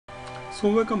So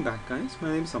welcome back guys,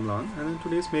 my name is Amlan, and in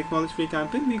today's Make Knowledge Free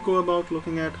campaign we go about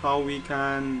looking at how we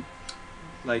can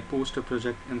post a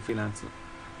project in Freelancer,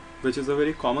 which is a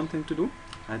very common thing to do.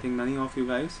 I think many of you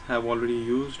guys have already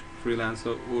used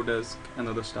Freelancer, Odesk and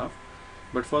other stuff,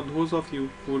 but for those of you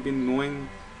who would be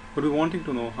wanting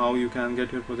to know how you can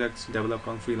get your projects developed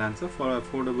on Freelancer for an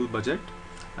affordable budget,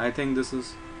 I think this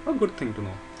is a good thing to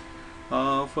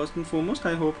know. First and foremost,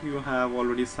 I hope you have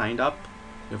already signed up.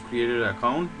 You've created an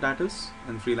account, that is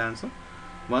in Freelancer.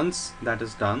 Once that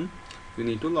is done, you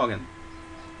need to log in.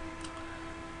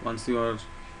 Once you are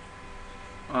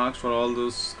asked for all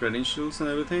those credentials and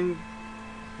everything,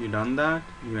 you done that,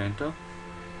 you enter.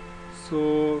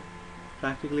 So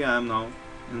practically I am now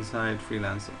inside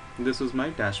Freelancer. This is my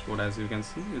dashboard. As you can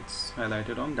see, it's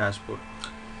highlighted on dashboard.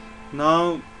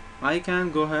 Now I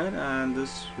can go ahead and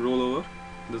just roll over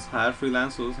this hire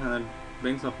freelancers, and it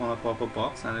brings up on a pop-up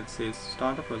box and it says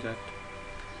start a project.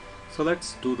 So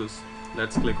let's do this.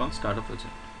 Let's click on start a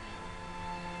project.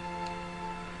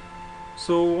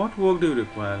 So what work do you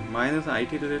require? Mine is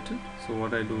IT related, so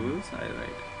what I do is I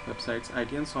write websites,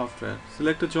 IT and software.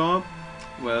 Select a job.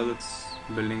 Well, it's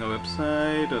building a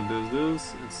website, or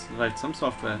this it's write some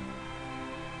software.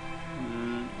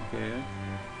 Okay,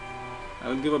 I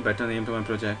will give a better name to my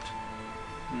project.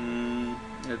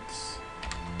 It's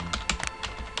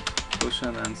question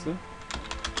and answer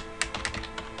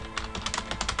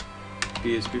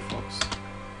PHP Fox.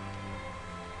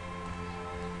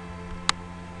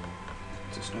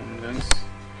 Just a moment guys.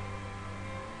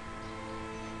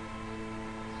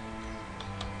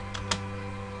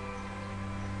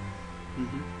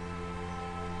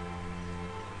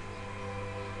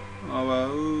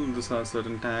 Well, these are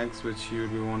certain tags which you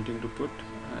would be wanting to put.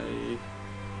 I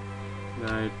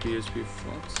write PHP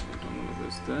Fox. I don't know what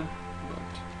is there,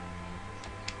 but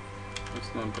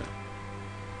it's not there.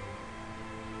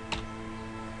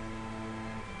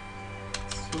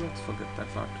 So let's forget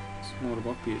that part. It's more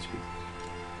about PHP.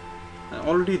 I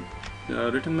already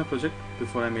written my project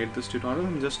before I made this tutorial.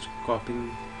 I'm just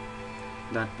copying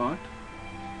that part.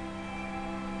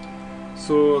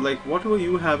 So whatever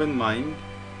you have in mind,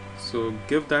 so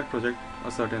give that project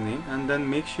a certain name and then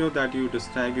make sure that you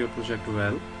describe your project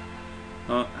well.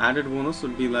 Added bonus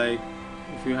would be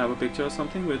if you have a picture or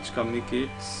something which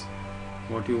communicates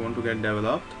what you want to get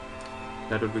developed,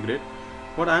 that would be great.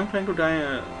 What I'm trying to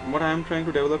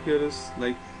develop here is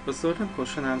a certain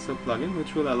question answer plugin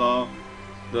which will allow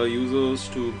the users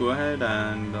to go ahead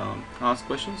and ask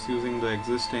questions using the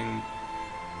existing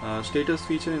status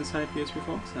feature inside PHP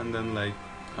Fox, and then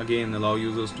again allow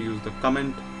users to use the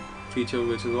comment feature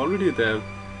which is already there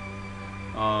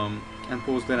and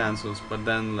post their answers, but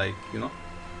then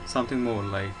something more,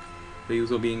 the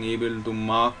user being able to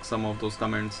mark some of those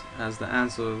comments as the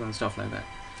answers and stuff like that.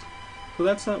 So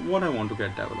that's what I want to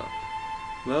get developed.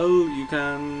 Well, you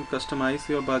can customize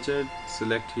your budget,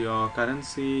 select your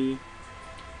currency.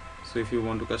 So if you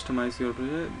want to customize your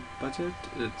budget,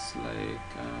 it's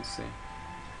say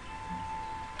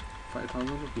 5,000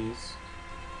 rupees,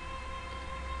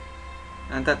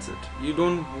 and that's it. You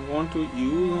don't want to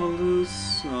use all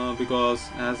this because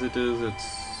as it is,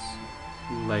 it's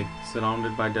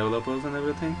surrounded by developers and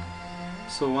everything.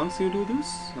 So once you do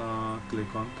this,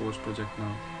 click on post project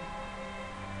now,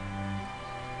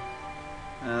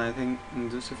 and I think in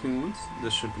just a few moments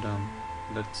this should be done.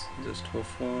 Let's just hope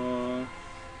for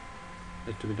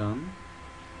it to be done.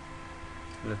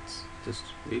 Let's just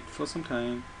wait for some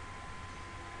time.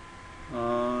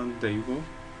 There you go.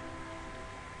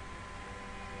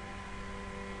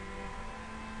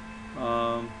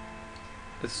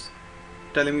 It's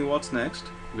telling me what's next.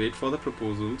 Wait for the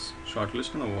proposals,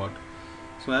 shortlist and award.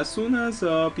 So as soon as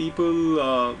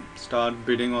people start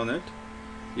bidding on it,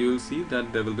 you will see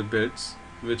that there will be bids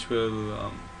which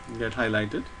will get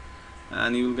highlighted,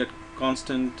 and you will get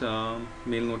constant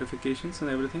mail notifications and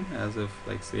everything, as if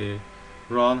say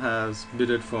Ron has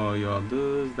bidded for your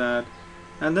this, that,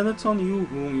 and then it's on you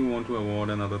whom you want to award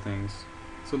and other things.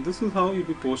 So this is how you'll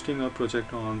be posting a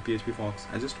project on PHP Fox.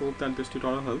 I just hope that this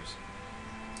tutorial helps.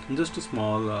 And just a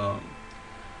small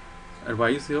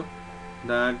advice here,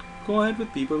 that go ahead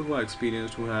with people who are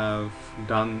experienced, who have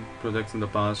done projects in the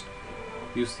past.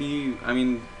 You see,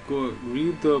 go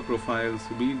read the profiles,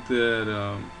 read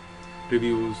their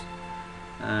reviews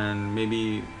and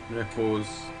maybe repos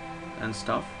and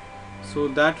stuff, so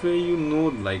that way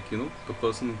the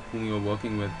person whom you're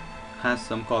working with has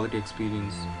some quality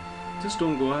experience. Just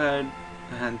don't go ahead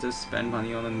and just spend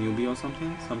money on a newbie or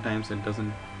something. Sometimes it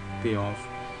doesn't pay off.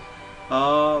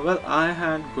 Well, I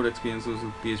had good experiences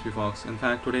with PHP Fox. In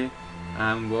fact, today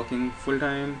I'm working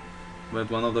full-time with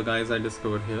one of the guys I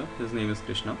discovered here. His name is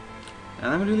Krishna.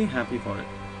 and I'm really happy for it.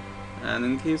 And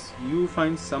in case you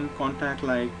find some contact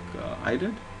like I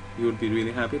did, you would be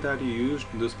really happy that you used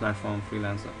this platform,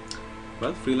 Freelancer.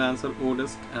 Well, Freelancer,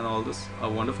 Odesk, and all this are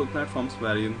wonderful platforms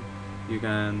wherein you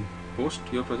can post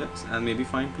your projects and maybe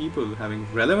find people having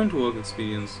relevant work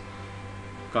experience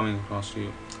coming across to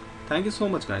you. Thank you so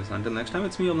much, guys. Until next time,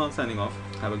 it's me, Amlan, signing off.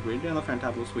 Have a great day and a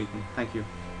fantabulous weekend. Thank you.